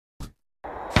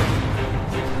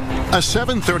A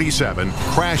 737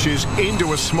 crashes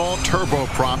into a small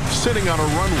turboprop sitting on a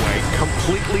runway,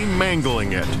 completely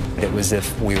mangling it. It was as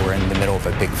if we were in the middle of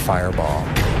a big fireball.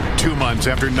 2 months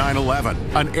after 9/11,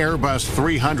 an Airbus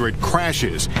 300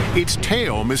 crashes, its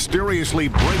tail mysteriously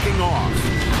breaking off.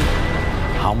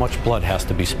 How much blood has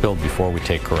to be spilled before we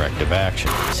take corrective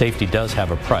action? Safety does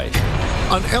have a price.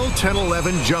 An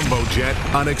L-1011 jumbo jet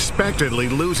unexpectedly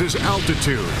loses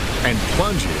altitude and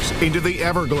plunges into the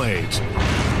Everglades.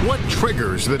 What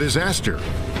triggers the disaster?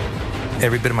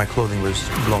 Every bit of my clothing was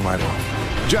blown right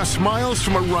off. Just miles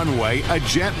from a runway, a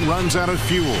jet runs out of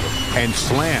fuel and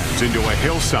slams into a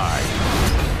hillside.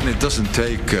 It doesn't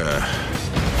take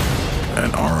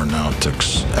an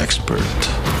aeronautics expert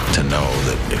to know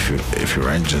that if your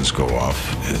engines go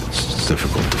off, it's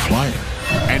difficult to fly.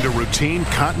 And a routine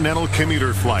continental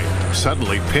commuter flight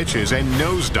suddenly pitches and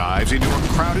nosedives into a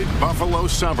crowded Buffalo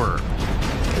suburb.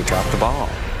 We dropped the ball.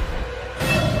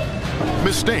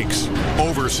 Mistakes,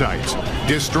 oversights,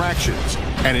 distractions,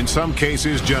 and in some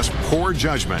cases just poor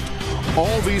judgment.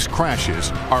 All these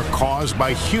crashes are caused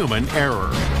by human error.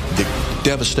 The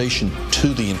devastation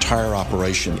to the entire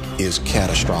operation is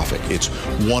catastrophic. It's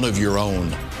one of your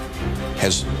own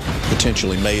has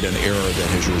potentially made an error that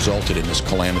has resulted in this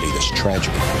calamity, this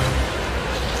tragedy.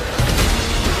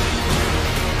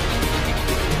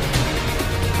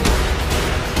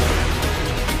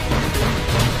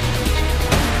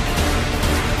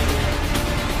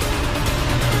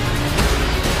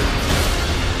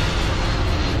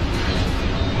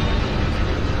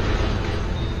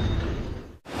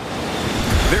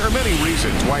 There are many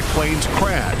reasons why planes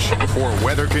crash: poor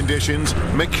weather conditions,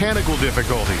 mechanical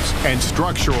difficulties, and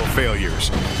structural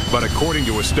failures. But according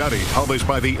to a study published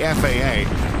by the FAA,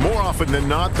 more often than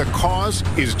not, the cause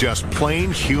is just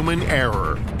plain human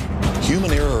error.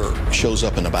 Human error shows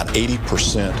up in about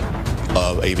 80%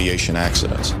 of aviation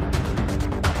accidents.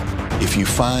 If you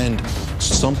find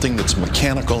something that's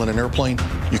mechanical in an airplane,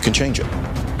 you can change it.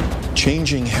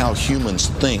 Changing how humans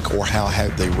think or how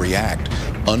they react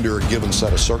under a given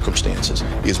set of circumstances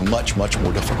is much, much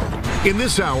more difficult. In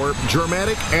this hour,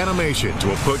 dramatic animations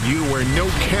will put you where no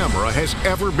camera has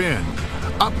ever been,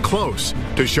 up close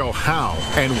to show how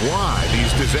and why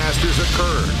these disasters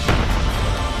occurred.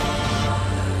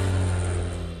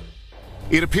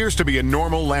 It appears to be a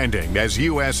normal landing as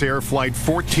USAir Flight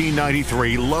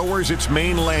 1493 lowers its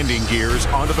main landing gears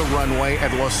onto the runway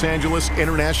at Los Angeles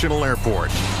International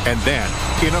Airport. And then,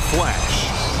 in a flash,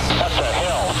 that's a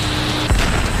hill.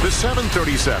 The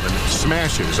 737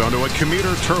 smashes onto a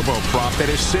commuter turboprop that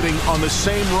is sitting on the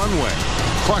same runway,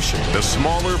 crushing the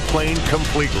smaller plane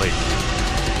completely.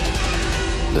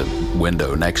 The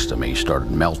window next to me started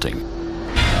melting.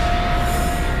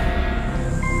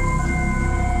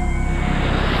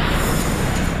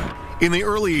 In the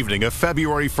early evening of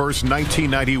February 1st,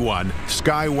 1991,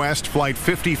 SkyWest Flight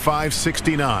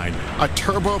 5569, a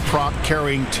turboprop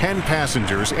carrying 10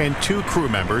 passengers and 2 crew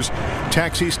members,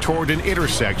 taxis toward an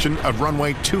intersection of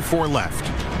runway 24 left.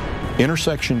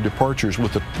 Intersection departures,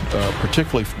 with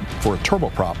particularly for a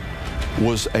turboprop,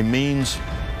 was a means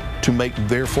to make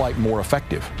their flight more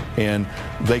effective, and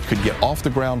they could get off the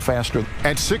ground faster.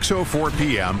 At 6:04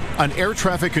 p.m., an air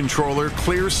traffic controller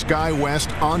clears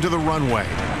SkyWest onto the runway,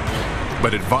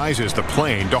 but advises the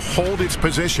plane to hold its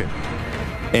position.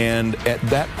 And at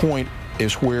that point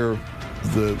is where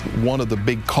one of the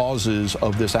big causes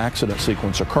of this accident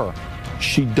sequence occur.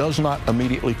 She does not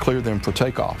immediately clear them for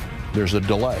takeoff. There's a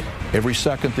delay. Every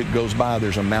second that goes by,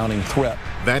 there's a mounting threat.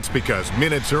 That's because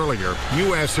minutes earlier,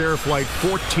 USAir Flight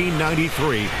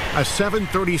 1493, a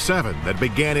 737 that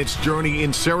began its journey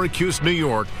in Syracuse, New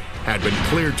York, had been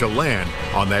cleared to land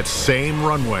on that same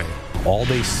runway. All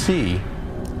they see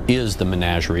is the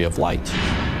menagerie of lights.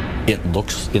 It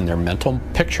looks, in their mental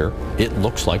picture, it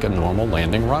looks like a normal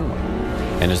landing runway.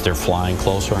 And as they're flying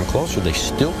closer and closer, they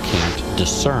still can't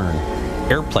discern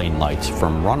airplane lights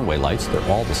from runway lights. They're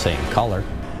all the same color.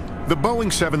 The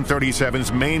Boeing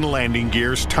 737's main landing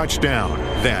gears touch down.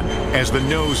 Then, as the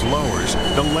nose lowers,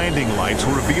 the landing lights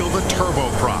reveal the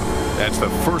turboprop. That's the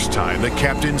first time the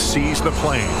captain sees the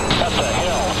plane. That's a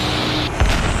hill.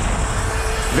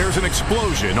 There's an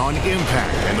explosion on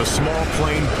impact, and the small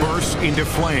plane bursts into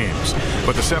flames.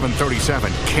 But the 737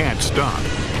 can't stop.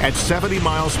 At 70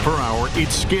 miles per hour, it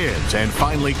skids and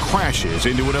finally crashes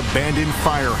into an abandoned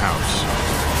firehouse.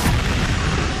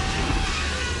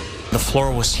 The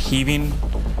floor was heaving,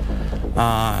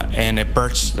 and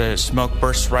the smoke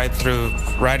burst right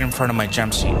in front of my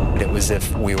jump seat. It was as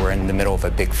if we were in the middle of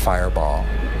a big fireball.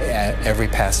 Every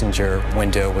passenger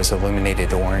window was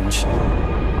illuminated orange.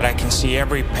 But I can see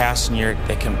every passenger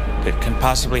that can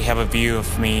possibly have a view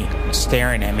of me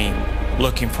staring at me,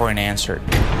 looking for an answer.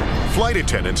 Flight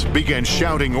attendants began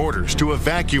shouting orders to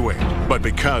evacuate, but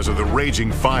because of the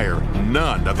raging fire,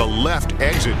 none of the left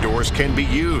exit doors can be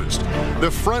used. The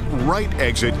front right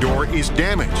exit door is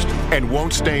damaged and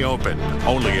won't stay open.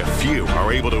 Only a few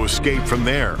are able to escape from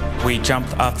there. We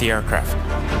jumped off the aircraft.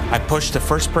 I pushed the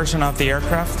first person off the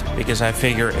aircraft because I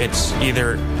figure it's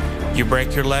either you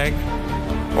break your leg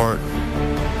or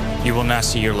you will not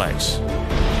see your legs.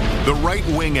 The right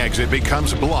wing exit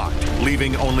becomes blocked,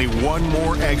 leaving only one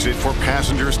more exit for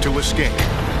passengers to escape,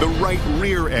 the right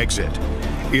rear exit.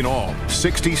 In all,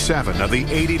 67 of the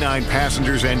 89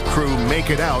 passengers and crew make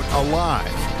it out alive.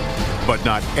 But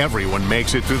not everyone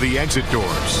makes it through the exit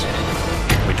doors.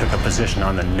 We took a position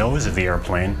on the nose of the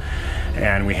airplane,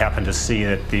 and we happened to see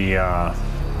that the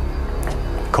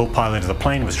co-pilot of the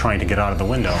plane was trying to get out of the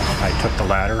window. I took the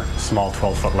ladder, small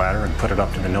 12-foot ladder, and put it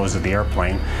up to the nose of the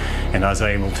airplane. And I was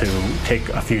able to take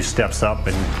a few steps up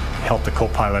and help the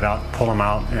co-pilot out, pull him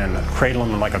out, and cradle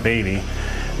him like a baby,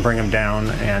 bring him down,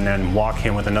 and then walk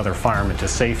him with another fireman to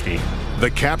safety.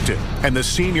 The captain and the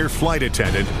senior flight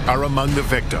attendant are among the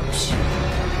victims.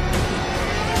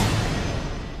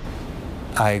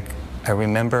 I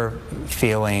remember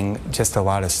feeling just a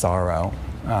lot of sorrow.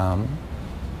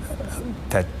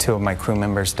 That two of my crew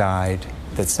members died,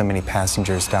 that so many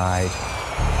passengers died.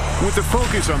 With the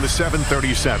focus on the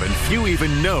 737, few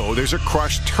even know there's a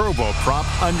crushed turboprop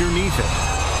underneath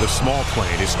it. The small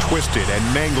plane is twisted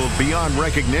and mangled beyond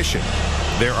recognition.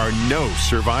 There are no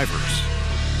survivors.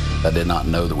 I did not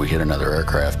know that we hit another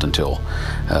aircraft until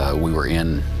we were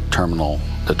in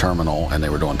the terminal, and they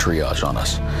were doing triage on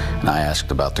us. And I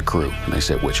asked about the crew, and they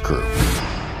said, "Which crew?"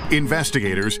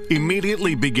 Investigators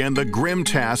immediately began the grim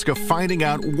task of finding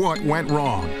out what went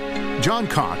wrong. John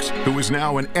Cox, who is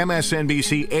now an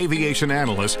MSNBC aviation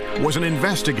analyst, was an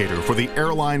investigator for the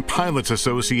Airline Pilots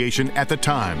Association at the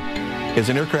time. As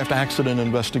an aircraft accident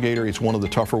investigator, it's one of the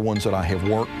tougher ones that I have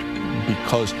worked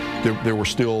because there were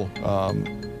still,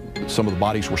 some of the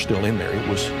bodies were still in there.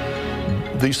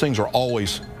 These things are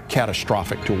always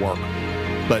catastrophic to work,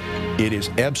 but it is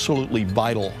absolutely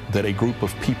vital that a group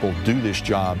of people do this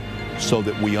job so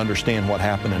that we understand what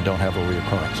happened and don't have a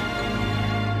reoccurrence.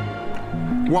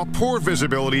 While poor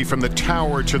visibility from the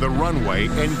tower to the runway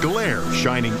and glare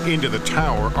shining into the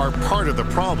tower are part of the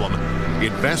problem,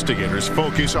 investigators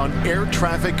focus on air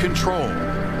traffic control.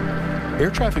 Air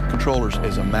traffic controllers,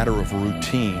 as a matter of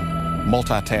routine,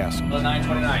 multitask.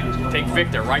 929, take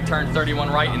Victor, right turn 31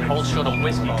 right and hold short of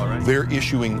whiskey. They're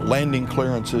issuing landing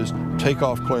clearances,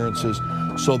 takeoff clearances,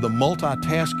 so the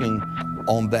multitasking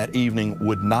on that evening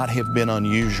would not have been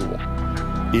unusual.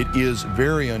 It is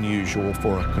very unusual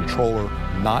for a controller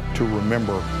not to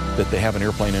remember that they have an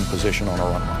airplane in position on a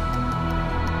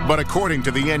runway. But according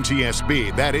to the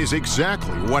NTSB, that is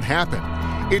exactly what happened.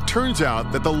 It turns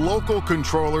out that the local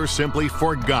controller simply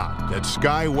forgot that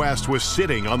SkyWest was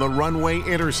sitting on the runway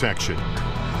intersection.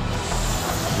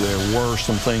 There were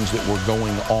some things that were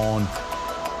going on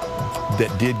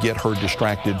that did get her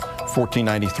distracted.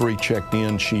 1493 checked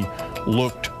in, she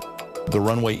looked, the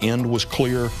runway end was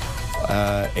clear,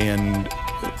 and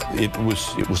it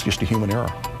was just a human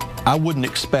error. I wouldn't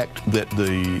expect that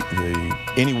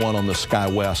anyone on the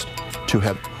SkyWest to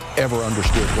have ever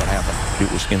understood what happened.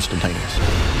 It was instantaneous.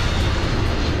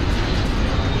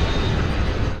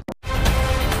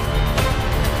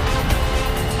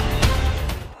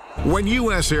 When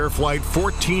USAir Flight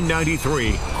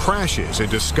 1493 crashes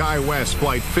into SkyWest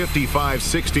Flight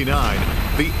 5569,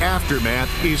 the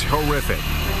aftermath is horrific.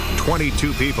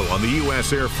 22 people on the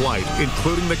USAir flight,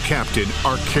 including the captain,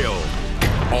 are killed.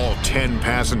 All 10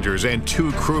 passengers and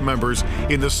 2 crew members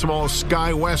in the small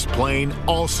SkyWest plane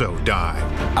also die.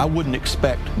 I wouldn't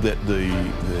expect that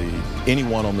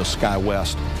anyone on the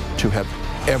SkyWest to have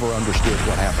ever understood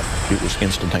what happened. It was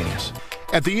instantaneous.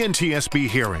 At the NTSB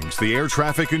hearings, the air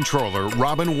traffic controller,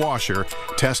 Robin Washer,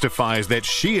 testifies that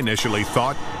she initially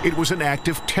thought it was an act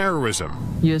of terrorism.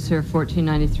 USAir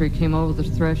 1493 came over the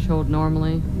threshold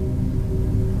normally.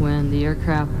 When the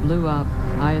aircraft blew up,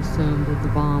 I assumed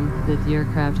that the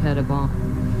aircraft had a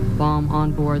bomb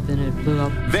on board, then it blew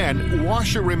up. Then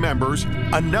Washer remembers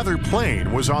another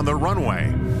plane was on the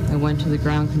runway. I went to the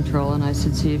ground control and I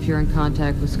said, see if you're in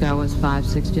contact with SkyWest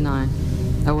 569.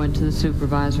 I went to the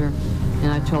supervisor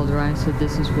and I told her, I said,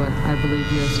 this is what I believe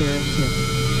USAir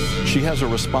did. She has a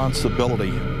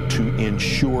responsibility to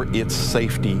ensure its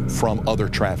safety from other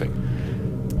traffic.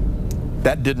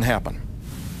 That didn't happen.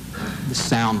 The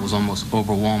sound was almost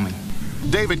overwhelming.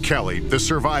 David Kelly, the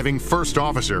surviving first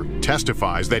officer,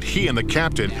 testifies that he and the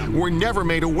captain were never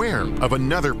made aware of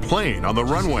another plane on the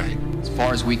runway. As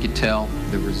far as we could tell,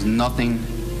 there was nothing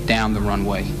down the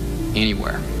runway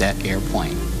anywhere. That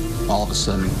airplane all of a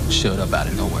sudden showed up out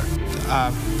of nowhere.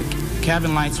 The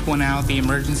cabin lights went out, the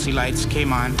emergency lights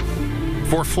came on.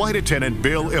 For Flight Attendant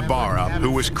Bill Ibarra,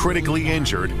 who was critically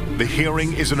injured, the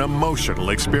hearing is an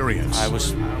emotional experience. I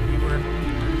was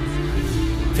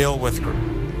filled with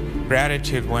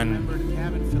gratitude when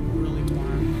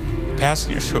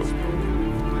passengers who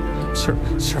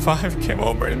survived came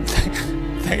over and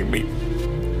thanked me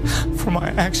for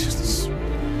my actions.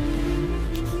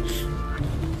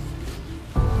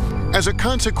 As a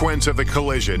consequence of the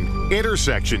collision,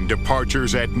 intersection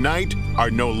departures at night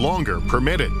are no longer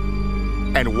permitted.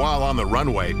 And while on the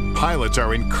runway, pilots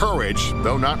are encouraged,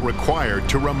 though not required,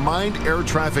 to remind air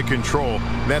traffic control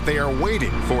that they are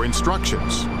waiting for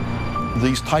instructions.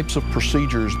 These types of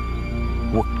procedures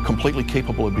were completely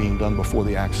capable of being done before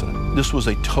the accident. This was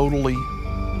a totally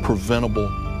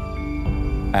preventable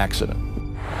accident.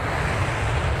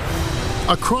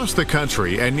 Across the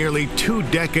country, and nearly 2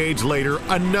 decades later,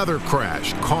 another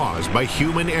crash caused by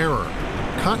human error.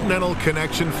 Continental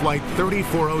Connection Flight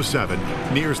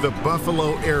 3407 nears the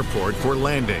Buffalo Airport for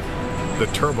landing. The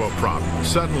turboprop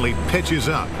suddenly pitches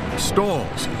up,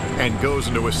 stalls, and goes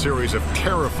into a series of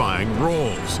terrifying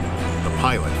rolls. The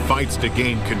pilot fights to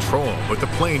gain control, but the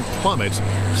plane plummets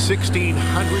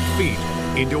 1,600 feet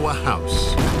into a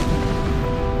house.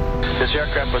 This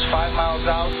aircraft was 5 miles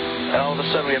out, and all of a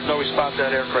sudden we have no response to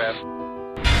that aircraft.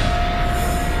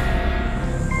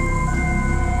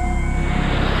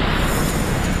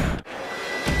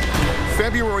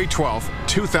 February 12,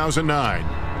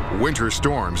 2009. Winter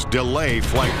storms delay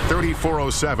Flight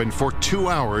 3407 for 2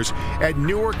 hours at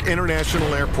Newark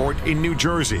International Airport in New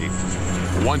Jersey.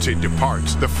 Once it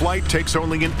departs, the flight takes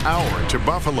only an hour to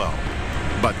Buffalo.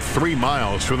 But 3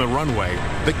 miles from the runway,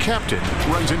 the captain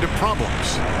runs into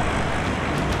problems.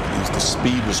 The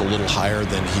speed was a little higher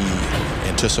than he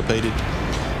anticipated,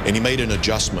 and he made an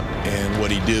adjustment. And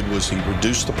what he did was he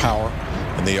reduced the power,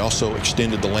 and they also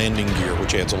extended the landing gear,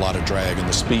 which adds a lot of drag, and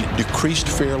the speed decreased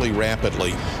fairly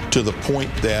rapidly to the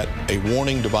point that a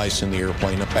warning device in the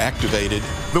airplane activated.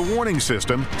 The warning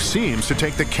system seems to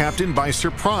take the captain by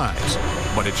surprise,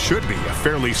 but it should be a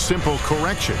fairly simple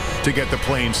correction to get the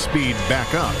plane's speed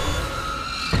back up.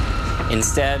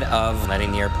 Instead of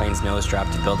letting the airplane's nose drop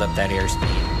to build up that airspeed,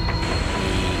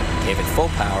 he gave it full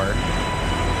power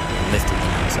and lifted the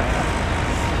nose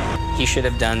up. He should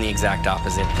have done the exact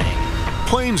opposite thing.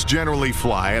 Planes generally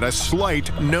fly at a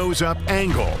slight nose-up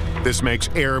angle. This makes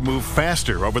air move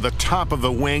faster over the top of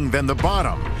the wing than the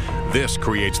bottom. This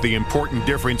creates the important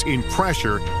difference in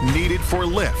pressure needed for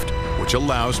lift, which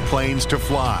allows planes to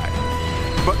fly.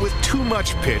 But with too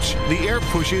much pitch, the air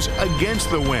pushes against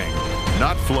the wing,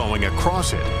 not flowing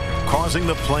across it, causing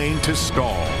the plane to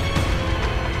stall.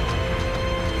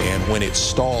 And when it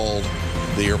stalled,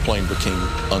 the airplane became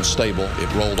unstable. It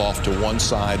rolled off to one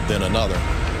side, then another.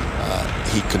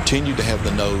 He continued to have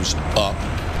the nose up.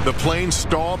 The plane's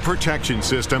stall protection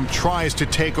system tries to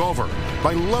take over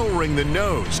by lowering the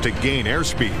nose to gain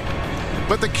airspeed.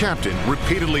 But the captain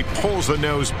repeatedly pulls the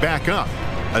nose back up,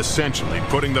 essentially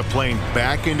putting the plane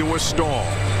back into a stall.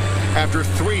 After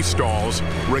 3 stalls,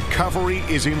 recovery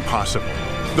is impossible.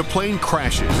 The plane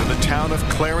crashes in the town of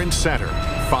Clarence Center,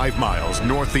 5 miles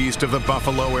northeast of the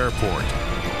Buffalo Airport.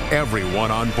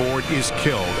 Everyone on board is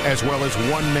killed, as well as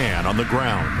 1 man on the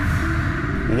ground.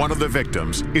 One of the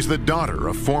victims is the daughter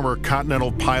of former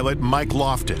Continental pilot Mike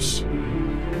Loftus.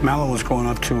 Mallow was going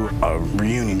up to a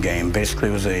reunion game. Basically,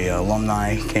 it was a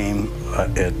alumni game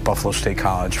at Buffalo State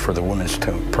College for the women's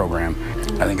program.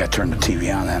 I think I turned the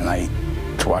TV on that night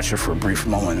to watch it for a brief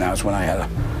moment, and that was when I had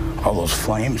all those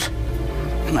flames,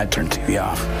 and I turned the TV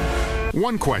off.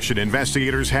 One question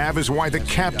investigators have is why the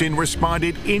captain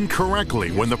responded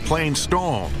incorrectly when the plane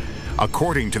stalled.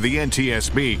 According to the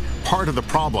NTSB, part of the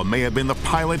problem may have been the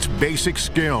pilot's basic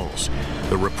skills.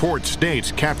 The report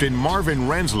states Captain Marvin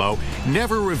Renslow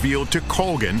never revealed to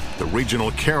Colgan, the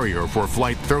regional carrier for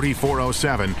Flight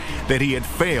 3407, that he had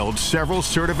failed several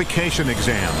certification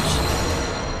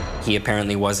exams. He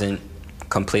apparently wasn't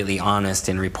completely honest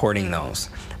in reporting those.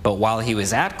 But while he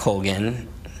was at Colgan,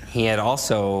 he had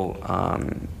also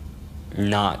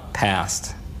not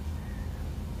passed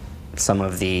some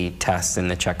of the tests and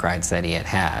the check rides that he had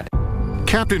had.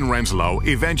 Captain Renslow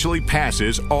eventually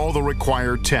passes all the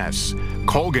required tests.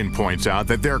 Colgan points out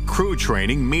that their crew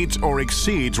training meets or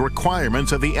exceeds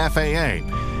requirements of the FAA.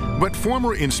 But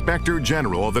former Inspector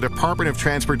General of the Department of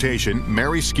Transportation,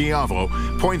 Mary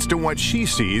Schiavo, points to what she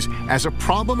sees as a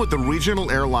problem with the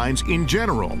regional airlines in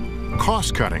general: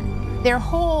 cost-cutting. Their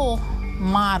whole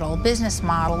model, business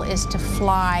model, is to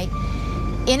fly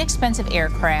inexpensive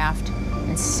aircraft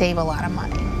and save a lot of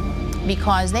money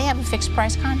because they have a fixed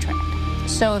price contract.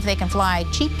 So if they can fly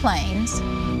cheap planes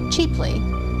cheaply,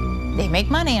 they make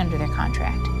money under their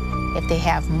contract. If they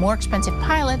have more expensive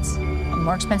pilots and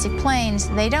more expensive planes,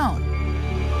 they don't.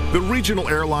 The Regional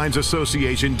Airlines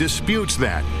Association disputes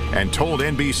that and told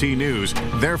NBC News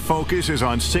their focus is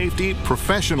on safety,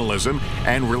 professionalism,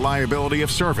 and reliability of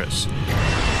service.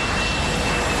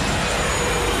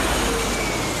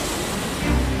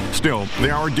 Still,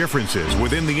 there are differences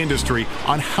within the industry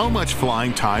on how much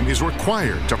flying time is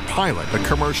required to pilot a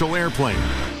commercial airplane.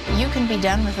 You can be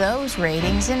done with those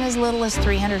ratings in as little as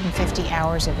 350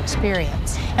 hours of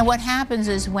experience. And what happens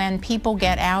is when people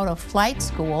get out of flight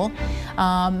school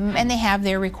and they have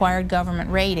their required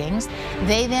government ratings,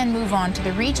 they then move on to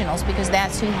the regionals because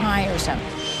that's who hires them.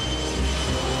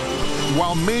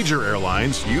 While major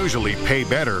airlines usually pay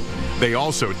better, they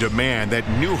also demand that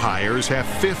new hires have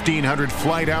 1,500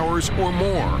 flight hours or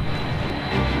more.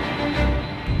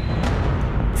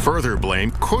 Further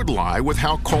blame could lie with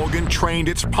how Colgan trained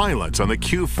its pilots on the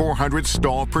Q400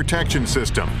 stall protection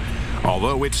system.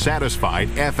 Although it satisfied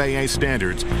FAA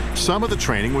standards, some of the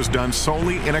training was done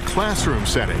solely in a classroom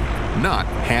setting, not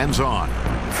hands-on.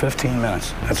 15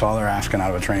 minutes, that's all they're asking out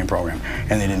of a training program,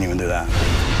 and they didn't even do that.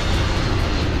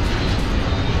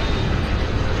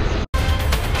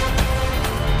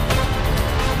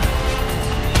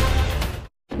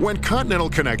 When Continental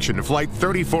Connection Flight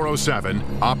 3407,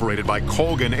 operated by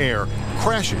Colgan Air,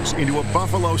 crashes into a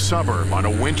Buffalo suburb on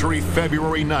a wintry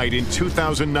February night in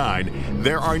 2009,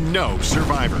 there are no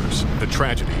survivors. The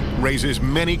tragedy raises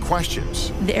many questions.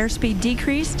 The airspeed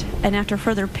decreased, and after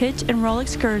further pitch and roll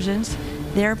excursions,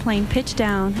 the airplane pitched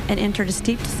down and entered a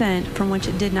steep descent from which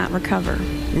it did not recover.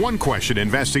 One question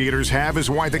investigators have is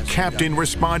why the captain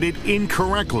responded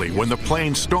incorrectly when the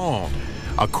plane stalled.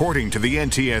 According to the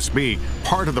NTSB,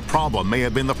 part of the problem may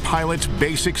have been the pilot's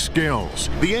basic skills.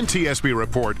 The NTSB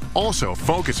report also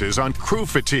focuses on crew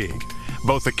fatigue.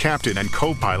 Both the captain and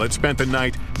co-pilot spent the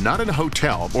night not in a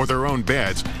hotel or their own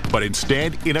beds, but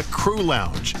instead in a crew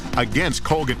lounge, against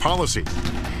Colgan policy.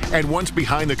 And once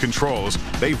behind the controls,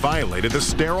 they violated the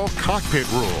sterile cockpit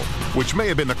rule, which may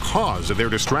have been the cause of their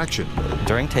distraction.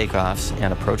 During takeoffs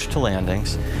and approach to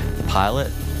landings, the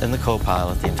pilot and the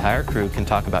co-pilot, the entire crew, can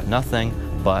talk about nothing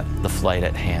but the flight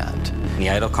at hand. The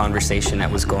idle conversation that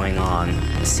was going on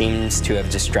seems to have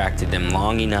distracted them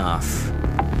long enough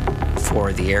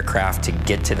for the aircraft to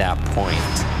get to that point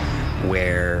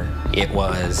where it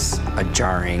was a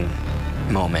jarring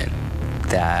moment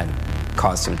that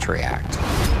caused them to react.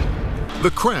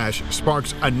 The crash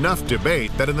sparks enough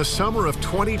debate that in the summer of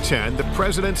 2010, the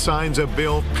president signs a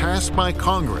bill passed by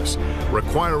Congress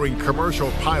requiring commercial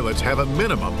pilots have a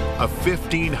minimum of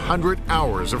 1,500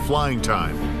 hours of flying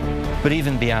time. But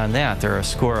even beyond that, there are a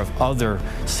score of other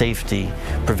safety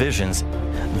provisions.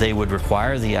 They would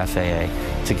require the FAA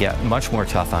to get much more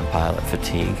tough on pilot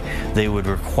fatigue. They would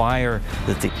require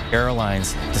that the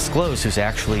airlines disclose who's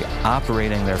actually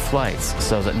operating their flights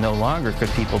so that no longer could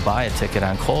people buy a ticket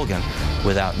on Colgan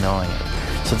without knowing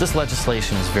it. So this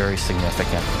legislation is very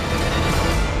significant.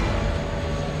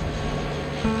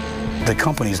 The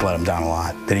companies let them down a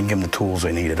lot. They didn't give them the tools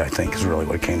they needed, I think, is really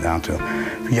what it came down to.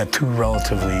 You got two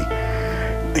relatively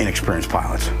inexperienced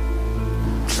pilots.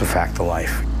 It's the fact of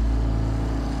life.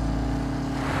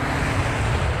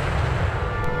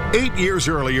 8 years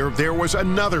earlier, there was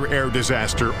another air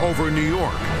disaster over New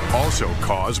York, also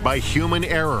caused by human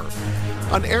error.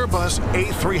 An Airbus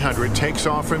A300 takes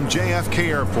off from JFK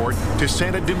Airport to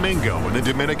Santo Domingo in the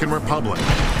Dominican Republic.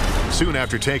 Soon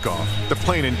after takeoff, the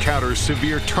plane encounters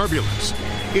severe turbulence.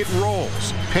 It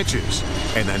rolls, pitches,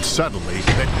 and then suddenly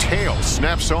the tail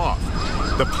snaps off.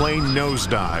 The plane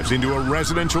nosedives into a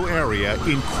residential area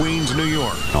in Queens, New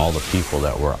York. All the people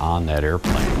that were on that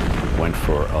airplane went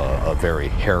for a very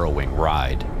harrowing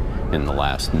ride in the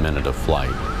last minute of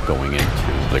flight going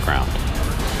into the ground.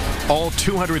 All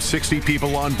 260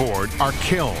 people on board are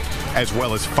killed, as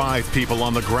well as 5 people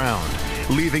on the ground,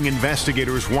 leaving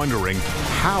investigators wondering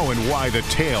how and why the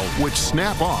tail would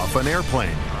snap off an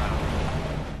airplane.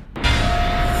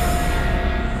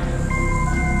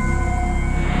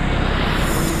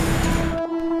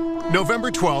 November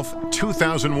 12,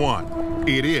 2001.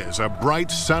 It is a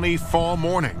bright, sunny fall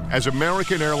morning as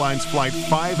American Airlines Flight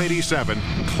 587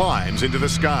 climbs into the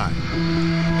sky.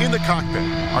 In the cockpit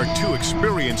are two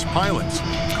experienced pilots,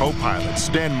 co-pilot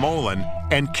Stan Mullen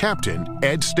and Captain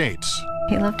Ed States.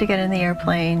 He loved to get in the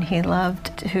airplane. He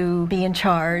loved to be in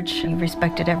charge. He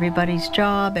respected everybody's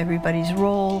job, everybody's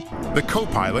role. The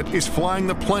co-pilot is flying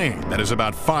the plane that is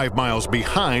about 5 miles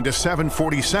behind a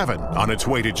 747 on its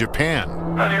way to Japan.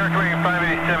 New York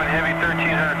 587 Heavy,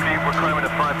 1,300 feet. We're climbing to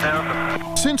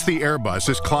 5,000. Since the Airbus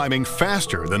is climbing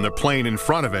faster than the plane in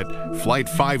front of it, Flight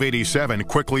 587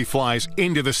 quickly flies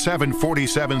into the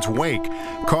 747's wake,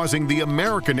 causing the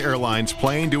American Airlines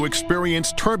plane to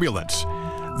experience turbulence.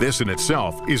 This in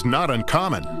itself is not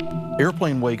uncommon.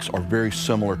 Airplane wakes are very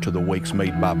similar to the wakes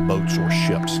made by boats or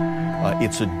ships.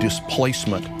 It's a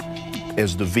displacement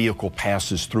as the vehicle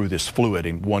passes through this fluid,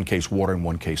 in one case water, in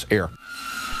one case air.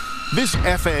 This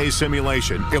FAA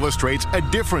simulation illustrates a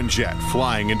different jet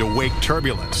flying into wake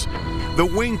turbulence. The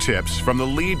wingtips from the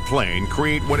lead plane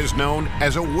create what is known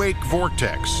as a wake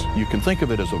vortex. You can think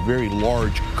of it as a very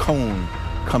large cone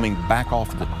coming back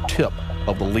off the tip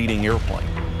of the leading airplane.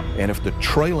 And if the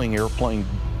trailing airplane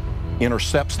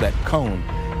intercepts that cone,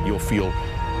 you'll feel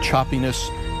choppiness.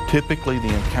 Typically,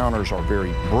 the encounters are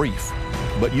very brief,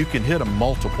 but you can hit them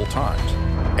multiple times.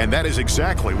 And that is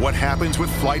exactly what happens with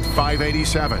Flight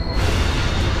 587.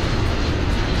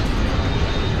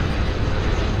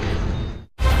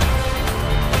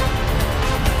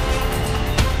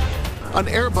 An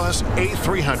Airbus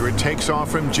A300 takes off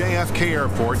from JFK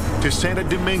Airport to Santo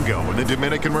Domingo in the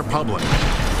Dominican Republic.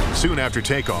 Soon after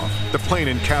takeoff, the plane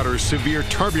encounters severe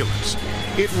turbulence.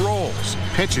 It rolls,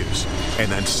 pitches,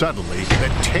 and then suddenly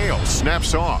the tail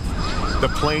snaps off. The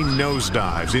plane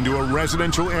nosedives into a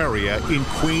residential area in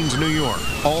Queens, New York.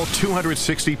 All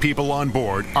 260 people on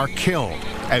board are killed,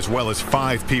 as well as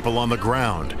 5 people on the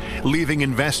ground, leaving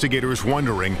investigators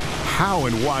wondering how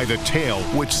and why the tail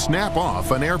would snap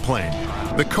off an airplane.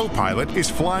 The co-pilot is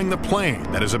flying the plane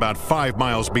that is about 5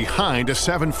 miles behind a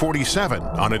 747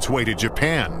 on its way to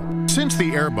Japan. Since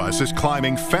the Airbus is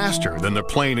climbing faster than the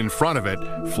plane in front of it,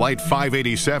 Flight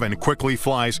 587 quickly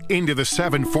flies into the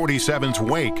 747's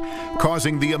wake,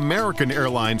 causing the American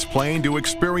Airlines plane to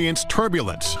experience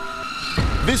turbulence.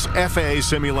 This FAA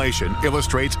simulation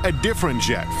illustrates a different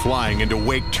jet flying into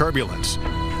wake turbulence.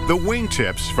 The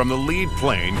wingtips from the lead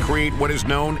plane create what is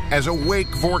known as a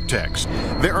wake vortex.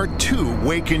 There are 2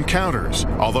 wake encounters.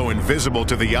 Although invisible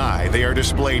to the eye, they are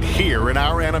displayed here in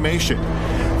our animation.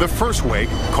 The first wake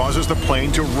causes the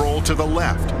plane to roll to the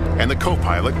left, and the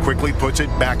co-pilot quickly puts it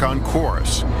back on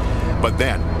course. But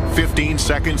then, 15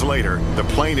 seconds later, the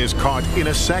plane is caught in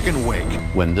a second wake.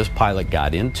 When this pilot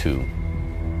got into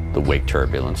the wake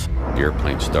turbulence, the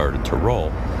airplane started to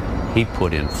roll. He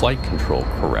put in flight control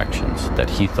corrections that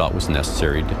he thought was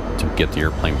necessary to get the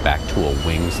airplane back to a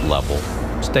wings level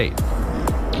state.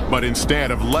 But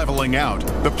instead of leveling out,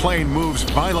 the plane moves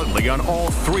violently on all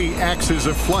 3 axes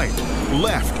of flight.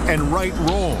 Left and right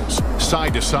rolls,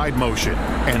 side-to-side motion,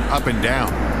 and up and down.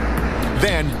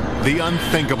 Then, the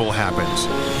unthinkable happens.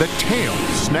 The tail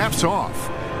snaps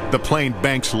off. The plane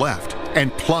banks left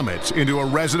and plummets into a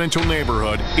residential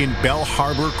neighborhood in Bell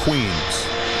Harbor, Queens.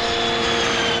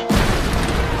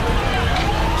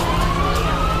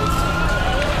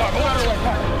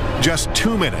 Just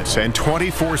 2 minutes and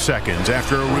 24 seconds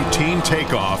after a routine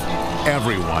takeoff,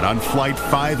 everyone on Flight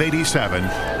 587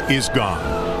 is gone.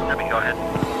 Go ahead.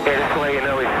 Yeah, just to let you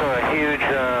know, we saw a huge,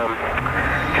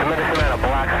 tremendous amount of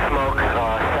black smoke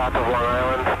south of Long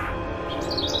Island.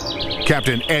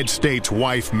 Captain Ed State's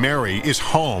wife, Mary, is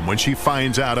home when she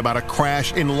finds out about a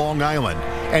crash in Long Island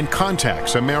and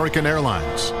contacts American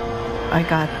Airlines. I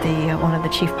got one of the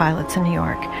chief pilots in New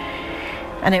York.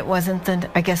 And it wasn't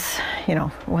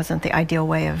wasn't the ideal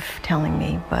way of telling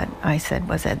me, but I said,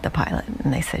 was Ed the pilot?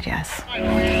 And they said yes.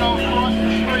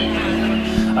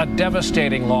 A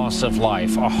devastating loss of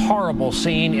life, a horrible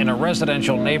scene in a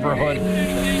residential neighborhood.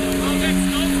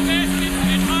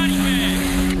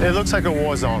 It looks like a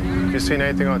war zone. If you've seen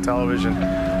anything on television,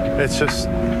 it's just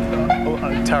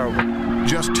terrible.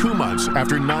 Just 2 months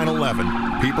after 9/11,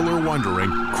 people are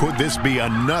wondering, could this be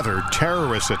another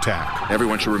terrorist attack?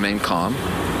 Everyone should remain calm.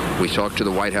 We talked to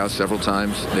the White House several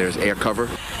times. There's air cover.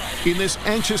 In this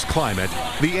anxious climate,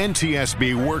 the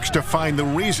NTSB works to find the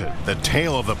reason the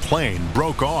tail of the plane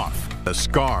broke off. The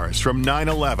scars from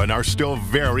 9/11 are still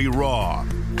very raw.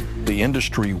 The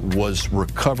industry was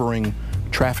recovering.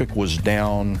 Traffic was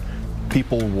down.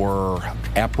 People were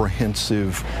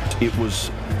apprehensive. It was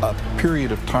a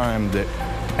period of time that,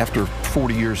 after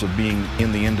 40 years of being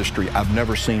in the industry, I've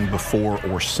never seen before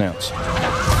or since.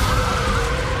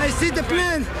 Hey, see the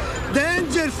plane. The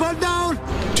engine fall down.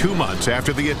 2 months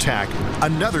after the attack,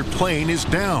 another plane is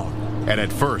down. And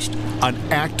at first, an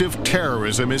act of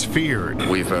terrorism is feared.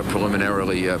 We've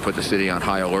preliminarily put the city on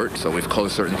high alert, so we've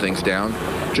closed certain things down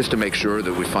just to make sure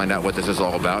that we find out what this is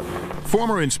all about.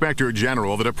 Former Inspector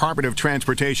General of the Department of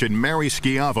Transportation, Mary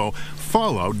Schiavo,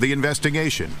 followed the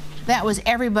investigation. That was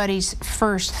everybody's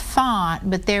first thought,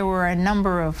 but there were a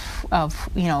number of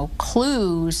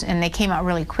clues, and they came out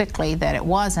really quickly that it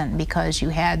wasn't, because you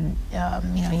had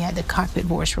the cockpit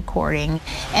voice recording.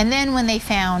 And then when they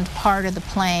found part of the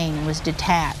plane was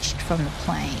detached from the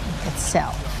plane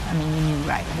itself, I mean, you knew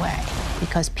right away,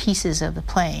 because pieces of the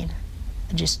plane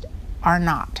just are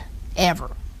not ever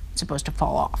supposed to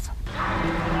fall off.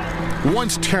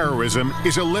 Once terrorism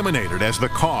is eliminated as the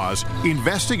cause,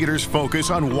 investigators focus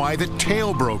on why the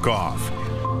tail broke off.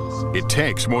 It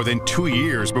takes more than 2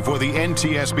 years before the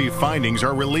NTSB findings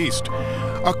are released.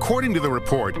 According to the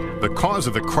report, the cause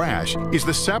of the crash is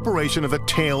the separation of the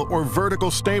tail or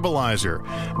vertical stabilizer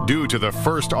due to the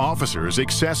first officer's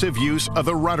excessive use of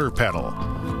the rudder pedal.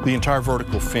 The entire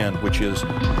vertical fin, which is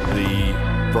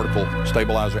the vertical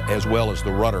stabilizer as well as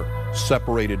the rudder,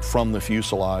 separated from the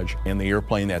fuselage, and the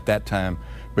airplane at that time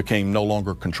became no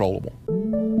longer controllable.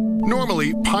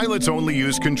 Normally, pilots only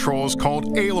use controls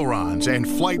called ailerons and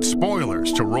flight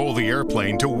spoilers to roll the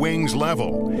airplane to wings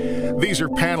level. These are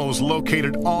panels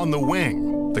located on the wing.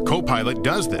 The co-pilot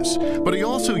does this, but he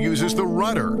also uses the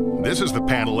rudder. This is the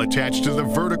panel attached to the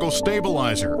vertical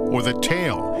stabilizer, or the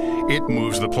tail. It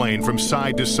moves the plane from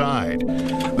side to side.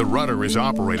 The rudder is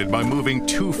operated by moving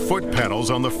 2 foot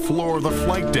pedals on the floor of the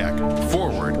flight deck,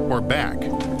 forward or back.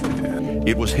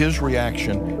 It was his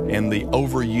reaction and the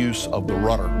overuse of the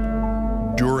rudder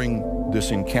during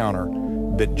this encounter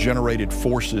that generated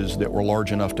forces that were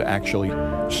large enough to actually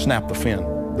snap the fin,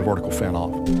 the vertical fin,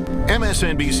 off.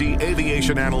 MSNBC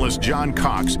aviation analyst John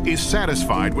Cox is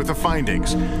satisfied with the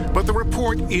findings, but the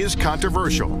report is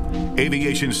controversial.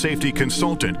 Aviation safety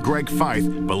consultant Greg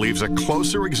Feith believes a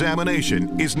closer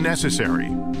examination is necessary.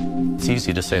 It's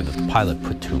easy to say that the pilot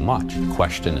put too much. The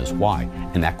question is why,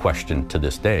 and that question to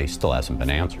this day still hasn't been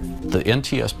answered. The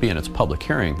NTSB in its public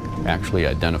hearing actually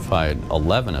identified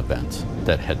 11 events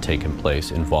that had taken place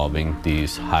involving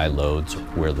these high loads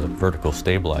where the vertical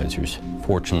stabilizers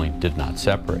fortunately did not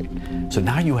separate. So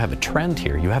now you have a trend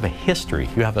here, you have a history,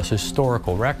 you have a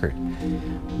historical record.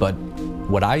 But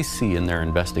what I see in their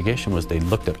investigation was they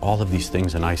looked at all of these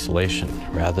things in isolation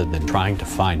rather than trying to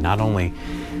find not only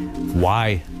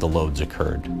why the loads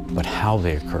occurred, but how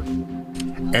they occurred.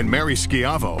 And Mary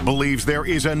Schiavo believes there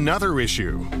is another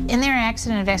issue. In their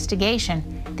accident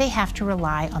investigation, they have to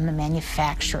rely on the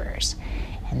manufacturers.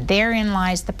 And therein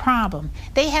lies the problem.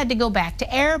 They had to go back to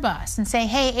Airbus and say,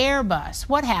 hey, Airbus,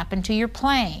 what happened to your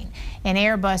plane? And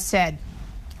Airbus said,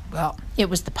 well, it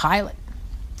was the pilot.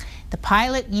 The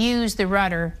pilot used the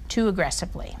rudder too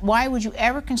aggressively. Why would you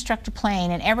ever construct a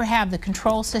plane and ever have the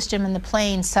control system in the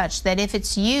plane such that if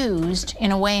it's used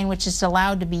in a way in which it's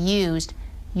allowed to be used,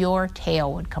 your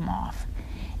tail would come off?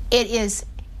 It is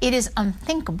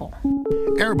unthinkable.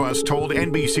 Airbus told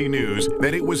NBC News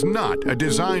that it was not a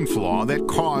design flaw that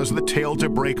caused the tail to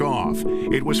break off.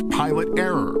 It was pilot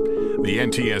error. The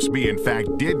NTSB, in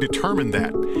fact, did determine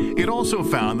that. It also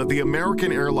found that the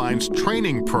American Airlines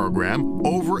training program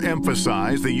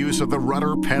overemphasized the use of the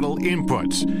rudder pedal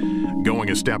inputs.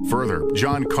 Going a step further,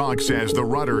 John Cox says the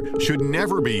rudder should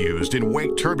never be used in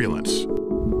wake turbulence.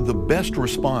 The best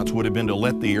response would have been to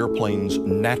let the airplane's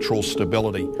natural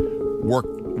stability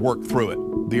work through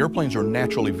it. The airplanes are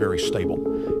naturally very stable,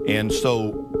 and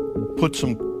so put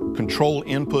some control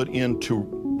input in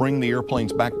to bring the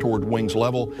airplanes back toward wings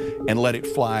level and let it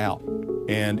fly out,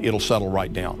 and it'll settle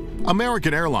right down.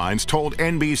 American Airlines told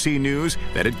NBC News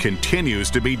that it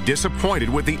continues to be disappointed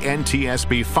with the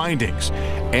NTSB findings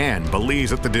and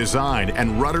believes that the design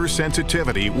and rudder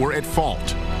sensitivity were at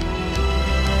fault.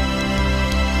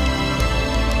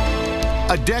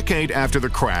 A decade after the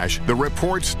crash, the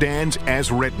report stands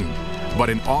as written. But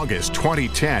in August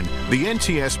 2010, the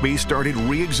NTSB started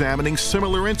re-examining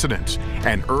similar incidents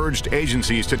and urged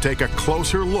agencies to take a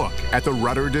closer look at the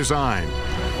rudder design.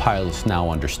 Pilots now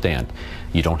understand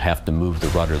you don't have to move the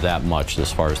rudder that much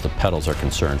as far as the pedals are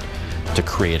concerned to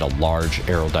create a large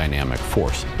aerodynamic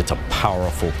force. It's a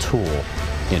powerful tool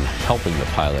in helping the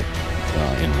pilot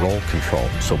in roll control.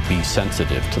 So be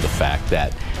sensitive to the fact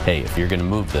that, hey, if you're going to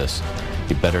move this,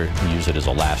 you better use it as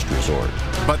a last resort.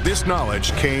 But this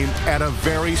knowledge came at a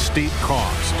very steep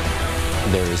cost.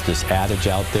 There is this adage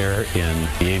out there in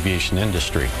the aviation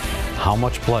industry, how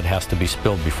much blood has to be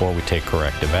spilled before we take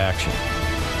corrective action?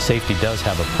 Safety does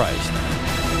have a price.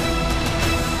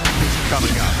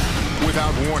 Coming up,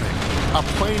 Without warning, a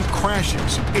plane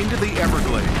crashes into the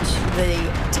Everglades.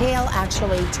 The tail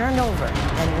actually turned over,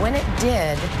 and when it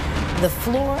did, the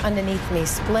floor underneath me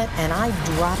split and I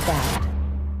dropped out.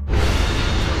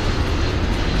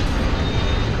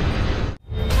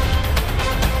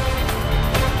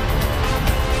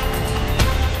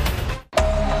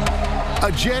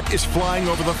 A jet is flying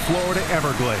over the Florida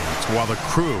Everglades while the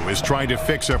crew is trying to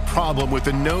fix a problem with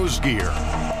the nose gear.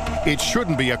 It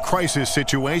shouldn't be a crisis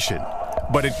situation,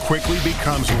 but it quickly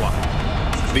becomes one.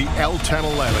 The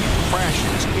L-1011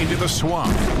 crashes into the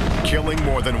swamp, killing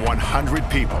more than 100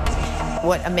 people.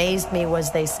 What amazed me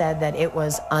was they said that it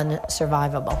was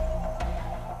unsurvivable.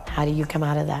 How do you come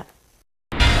out of that?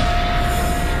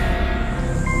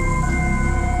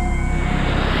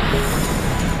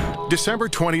 December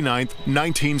 29,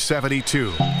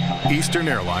 1972. Eastern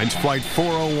Airlines Flight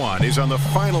 401 is on the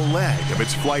final leg of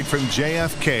its flight from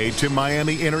JFK to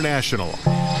Miami International,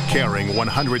 carrying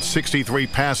 163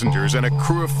 passengers and a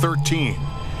crew of 13.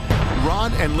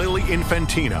 Ron and Lily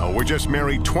Infantino were just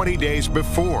married 20 days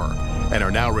before and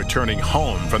are now returning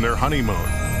home from their honeymoon.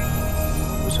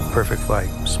 It was a perfect flight,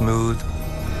 smooth,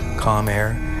 calm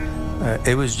air.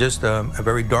 It was just a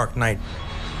very dark night.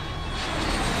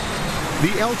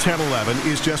 The L-1011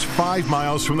 is just 5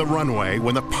 miles from the runway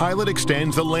when the pilot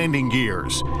extends the landing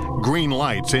gears. Green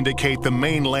lights indicate the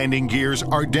main landing gears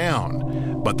are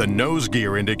down, but the nose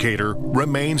gear indicator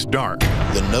remains dark.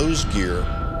 The nose gear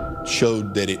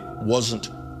showed that it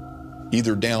wasn't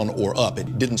either down or up.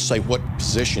 It didn't say what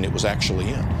position it was actually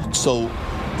in. So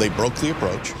they broke the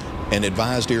approach and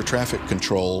advised air traffic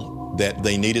control that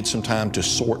they needed some time to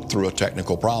sort through a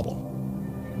technical problem.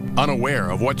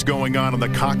 Unaware of what's going on in the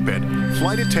cockpit,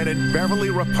 Flight Attendant Beverly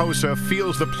Raposa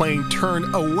feels the plane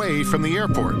turn away from the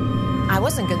airport. I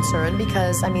wasn't concerned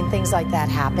because, I mean, things like that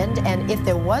happened, and if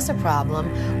there was a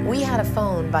problem, we had a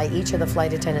phone by each of the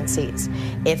flight attendant seats.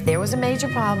 If there was a major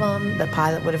problem, the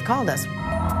pilot would have called us.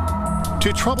 To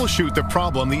troubleshoot the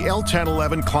problem, the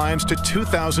L-1011 climbs to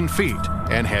 2,000 feet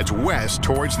and heads west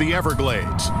towards the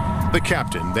Everglades. The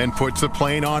captain then puts the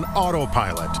plane on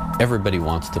autopilot. Everybody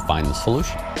wants to find the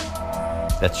solution.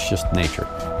 That's just nature.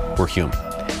 We're human.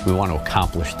 We want to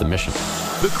accomplish the mission.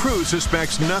 The crew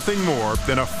suspects nothing more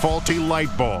than a faulty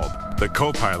light bulb. The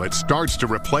co-pilot starts to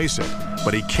replace it,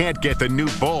 but he can't get the new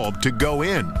bulb to go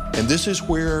in. And this is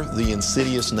where the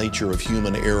insidious nature of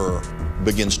human error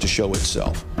begins to show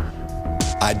itself.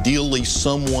 Ideally,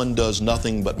 someone does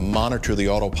nothing but monitor the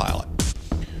autopilot.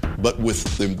 But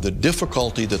with the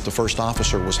difficulty that the first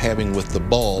officer was having with the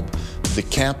bulb, the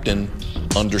captain,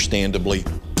 understandably,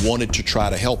 wanted to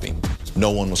try to help him. No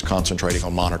one was concentrating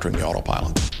on monitoring the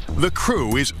autopilot. The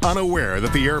crew is unaware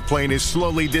that the airplane is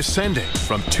slowly descending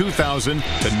from 2,000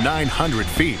 to 900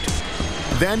 feet.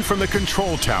 Then from the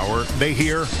control tower, they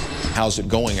hear, "How's it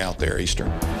going out there,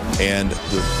 Eastern?" And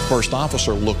the first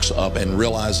officer looks up and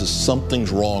realizes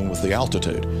something's wrong with the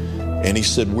altitude. And he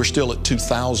said, "We're still at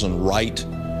 2,000, right?"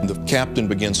 The captain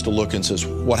begins to look and says,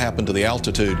 "What happened to the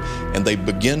altitude?" And they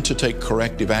begin to take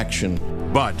corrective action.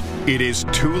 But it is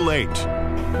too late.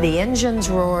 The engines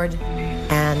roared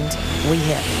and we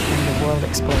hit and the world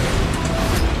exploded.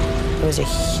 It was a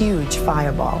huge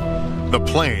fireball. The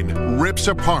plane rips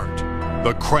apart.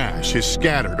 The crash is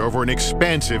scattered over an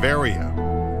expansive area.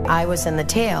 I was in the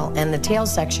tail and the tail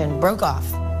section broke off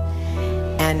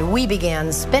and we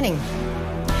began spinning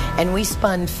and we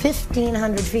spun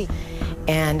 1,500 feet.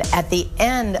 And at the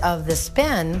end of the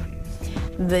spin,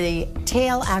 the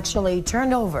tail actually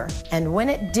turned over. And when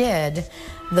it did,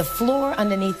 the floor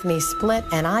underneath me split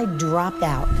and I dropped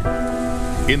out.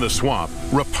 In the swamp,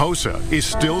 Raposa is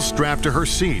still strapped to her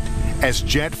seat as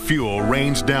jet fuel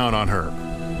rains down on her.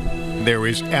 There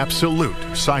is absolute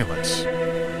silence.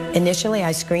 Initially,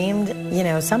 I screamed, you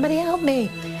know, "Somebody help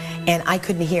me." And I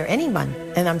couldn't hear anyone.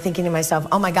 And I'm thinking to myself,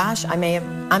 oh my gosh, I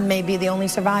may be the only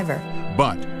survivor.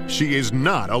 But she is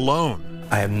not alone.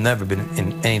 I have never been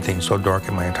in anything so dark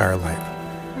in my entire life.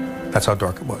 That's how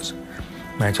dark it was.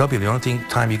 And I tell people, the only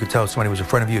time you could tell somebody was in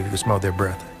front of you, you could smell their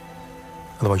breath.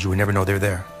 Otherwise, you would never know they're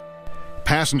there.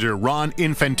 Passenger Ron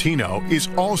Infantino is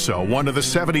also one of the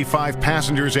 75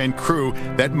 passengers and crew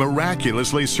that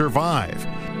miraculously survive.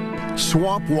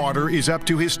 Swamp water is up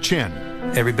to his chin.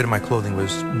 Every bit of my clothing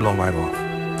was blown right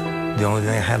off. The only thing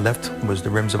I had left was the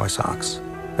rims of my socks.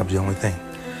 That was the only thing.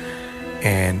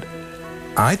 And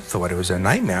I thought it was a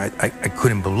nightmare. I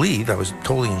couldn't believe. I was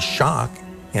totally in shock.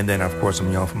 And then, of course,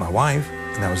 I'm yelling for my wife,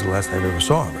 and that was the last I ever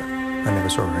saw of her. I never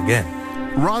saw her again.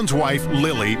 Ron's wife,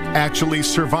 Lily, actually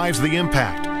survives the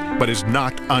impact, but is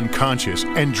knocked unconscious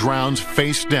and drowns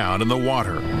face down in the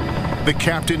water. The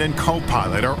captain and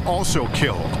co-pilot are also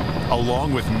killed.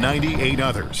 along with 98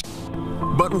 others.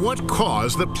 But what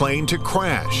caused the plane to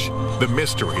crash? The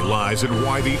mystery lies in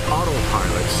why the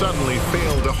autopilot suddenly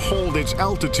failed to hold its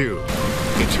altitude.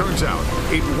 It turns out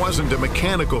it wasn't a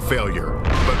mechanical failure,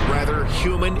 but rather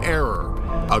human error.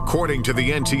 According to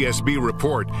the NTSB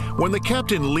report, when the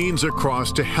captain leans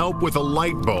across to help with a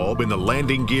light bulb in the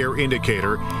landing gear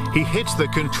indicator, he hits the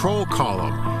control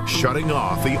column, shutting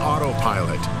off the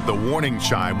autopilot. The warning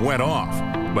chime went off,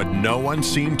 but no one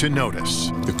seemed to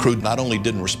notice. The crew not only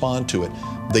didn't respond to it,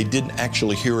 they didn't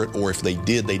actually hear it, or if they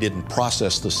did, they didn't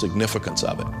process the significance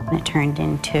of it. It turned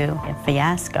into a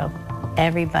fiasco.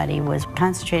 Everybody was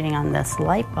concentrating on this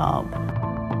light bulb.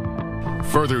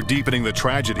 Further deepening the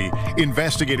tragedy,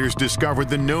 investigators discovered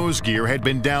the nose gear had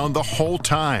been down the whole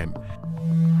time.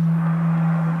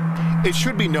 It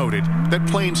should be noted that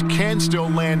planes can still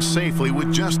land safely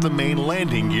with just the main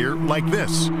landing gear like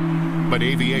this. But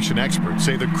aviation experts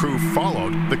say the crew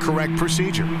followed the correct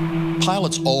procedure.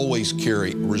 Pilots always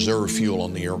carry reserve fuel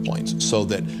on the airplanes so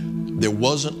that there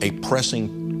wasn't a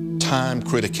pressing time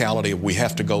criticality of we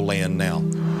have to go land now.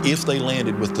 If they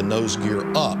landed with the nose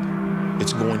gear up,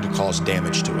 it's going to cause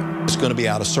damage to it. It's going to be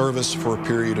out of service for a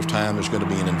period of time. There's going to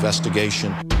be an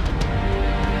investigation.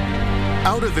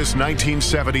 Out of this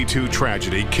 1972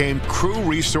 tragedy came Crew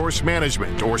Resource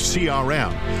Management, or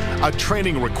CRM, a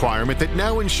training requirement that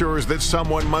now ensures that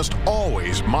someone must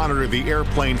always monitor the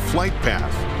airplane flight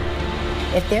path.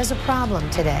 If there's a problem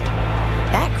today,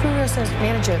 that crew resource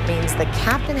management means the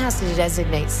captain has to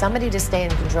designate somebody to stay in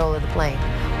control of the plane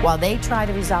while they try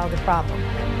to resolve the problem,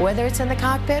 whether it's in the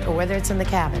cockpit or whether it's in the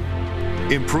cabin.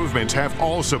 Improvements have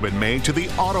also been made to the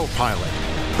autopilot.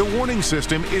 The warning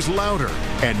system is louder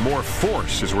and more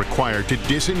force is required to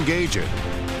disengage it.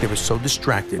 They were so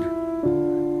distracted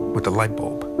with the light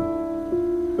bulb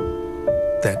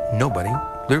that nobody,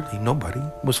 literally nobody,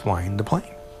 was flying the plane.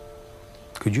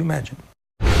 Could you imagine?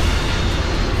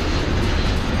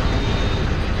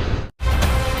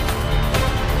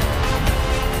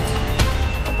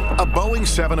 A Boeing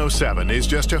 707 is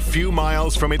just a few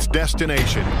miles from its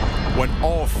destination when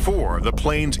all four of the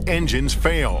plane's engines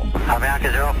fail.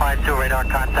 Avianca 052, radar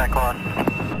contact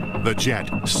lost. The jet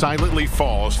silently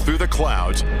falls through the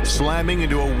clouds, slamming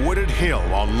into a wooded hill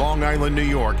on Long Island, New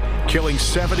York, killing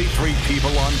 73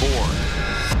 people on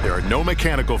board. There are no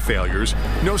mechanical failures,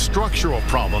 no structural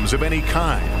problems of any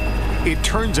kind. It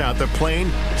turns out the plane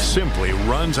simply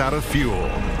runs out of fuel.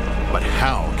 But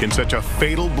how can such a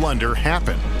fatal blunder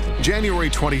happen? January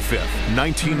 25th,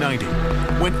 1990,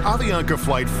 when Avianca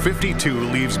Flight 52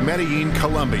 leaves Medellin,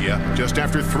 Colombia, just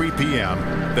after 3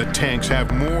 p.m., the tanks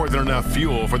have more than enough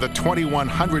fuel for the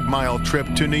 2,100-mile trip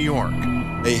to New York.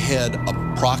 They had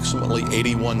approximately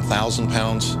 81,000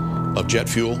 pounds of jet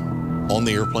fuel on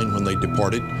the airplane when they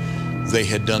departed. They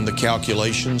had done the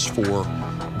calculations for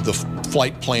the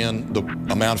flight plan, the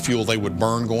amount of fuel they would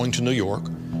burn going to New York,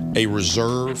 a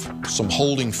reserve, some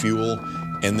holding fuel,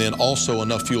 and then also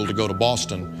enough fuel to go to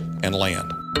Boston and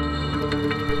land.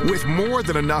 With more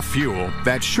than enough fuel,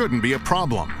 that shouldn't be a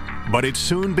problem, but it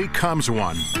soon becomes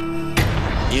one.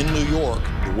 In New York,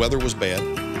 the weather was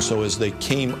bad, so as they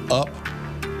came up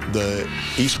the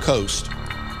East Coast,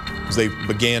 they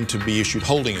began to be issued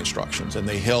holding instructions, and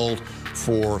they held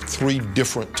for 3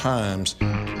 different times.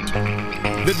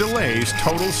 The delays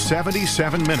total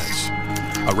 77 minutes.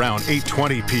 Around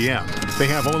 8:20 p.m., they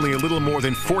have only a little more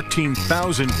than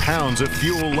 14,000 pounds of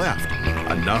fuel left,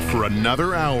 enough for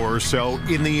another hour or so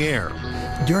in the air.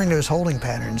 During those holding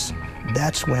patterns,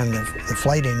 that's when the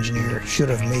flight engineer should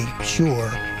have made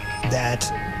sure that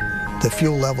the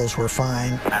fuel levels were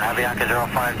fine. And Avianca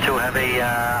 052 Heavy,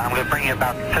 I'm going to bring you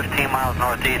about 15 miles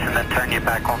northeast and then turn you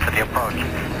back home for the approach.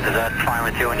 Is that fine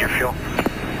with you and your fuel?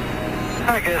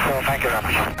 I guess so. Thank you very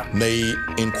much. They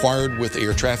inquired with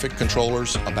air traffic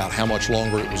controllers about how much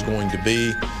longer it was going to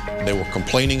be. They were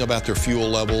complaining about their fuel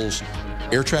levels.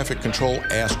 Air traffic control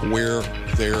asked where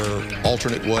their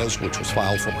alternate was, which was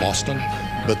filed for Boston.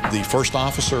 But the first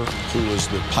officer, who was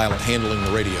the pilot handling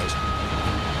the radios,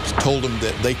 told them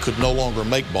that they could no longer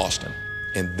make Boston.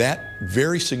 And that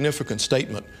very significant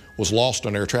statement was lost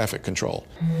on air traffic control.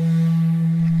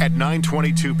 At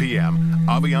 9:22 p.m.,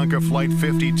 Avianca Flight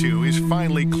 52 is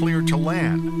finally cleared to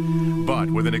land. But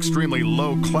with an extremely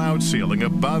low cloud ceiling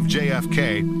above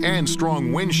JFK and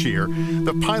strong wind shear,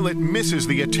 the pilot misses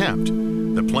the attempt.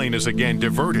 The plane is again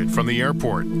diverted from the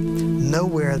airport.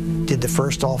 Nowhere did the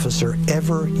first officer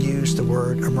ever use the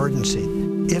word emergency.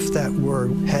 If that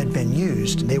word had been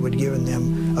used, they would have given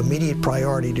them immediate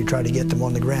priority to try to get them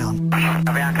on the ground.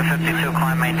 Avianca 52,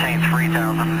 climb maintain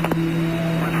 3,000.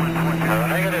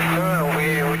 Negative, sir.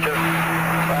 We just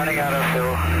running out of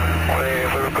fuel.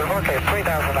 We were good luck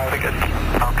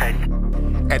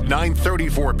At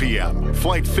 9:34 p.m.,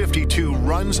 Flight 52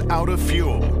 runs out of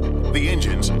fuel. The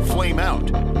engines flame out.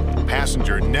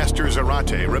 Passenger Nestor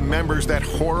Zarate remembers that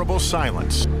horrible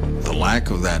silence. The lack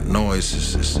of that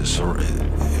noise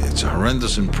it's a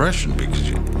horrendous impression because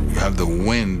you have the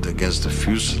wind against the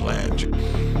fuselage.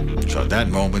 So at that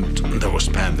moment, there was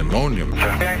pandemonium.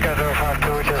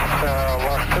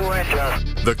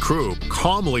 The crew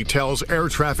calmly tells air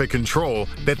traffic control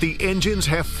that the engines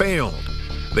have failed.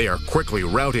 They are quickly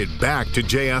routed back to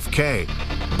JFK,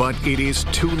 but it is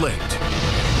too late.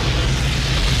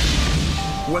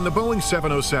 When the Boeing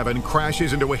 707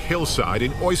 crashes into a hillside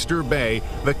in Oyster Bay,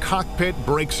 the cockpit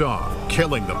breaks off,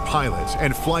 killing the pilots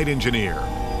and flight engineer.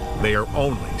 They are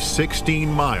only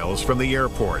 16 miles from the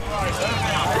airport.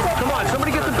 Come on,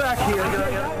 somebody get the back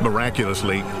here.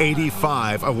 Miraculously,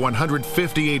 85 of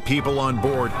 158 people on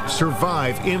board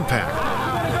survive impact.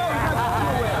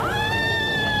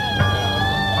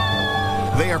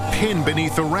 They are pinned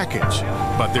beneath the wreckage,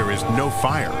 but there is no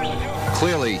fire.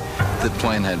 Clearly, if the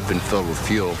plane had been filled with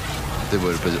fuel, they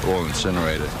would have been all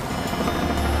incinerated.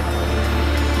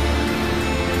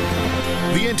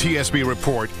 The NTSB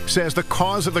report says the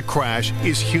cause of the crash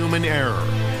is human error,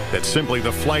 that simply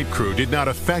the flight crew did not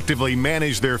effectively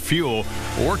manage their fuel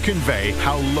or convey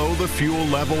how low the fuel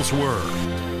levels were.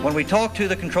 When we talked to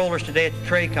the controllers today at the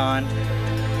TRACON,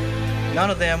 none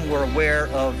of them were aware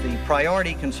of the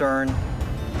priority concern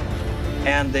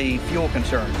and the fuel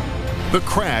concern. The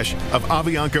crash of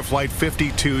Avianca Flight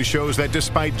 52 shows that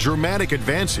despite dramatic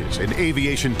advances in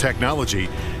aviation technology,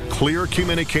 clear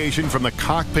communication from the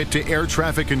cockpit to air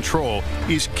traffic control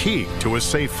is key to a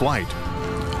safe flight.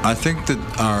 I think that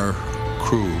our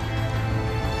crew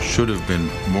should have been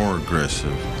more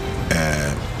aggressive,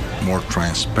 more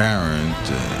transparent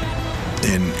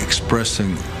in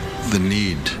expressing the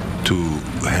need to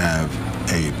have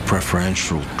a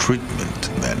preferential treatment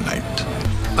that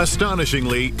night.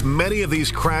 Astonishingly, many of these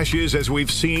crashes, as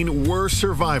we've seen, were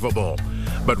survivable.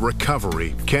 But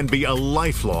recovery can be a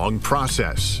lifelong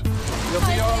process. You'll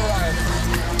be all right.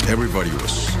 Everybody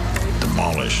was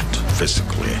demolished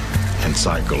physically and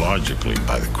psychologically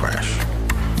by the crash.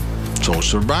 So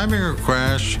surviving a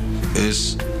crash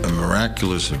is a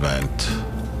miraculous event,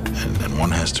 and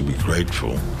one has to be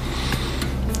grateful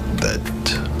that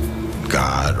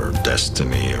God or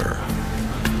destiny or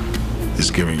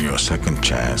is giving you a second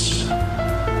chance,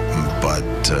 but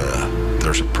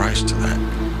there's a price to that.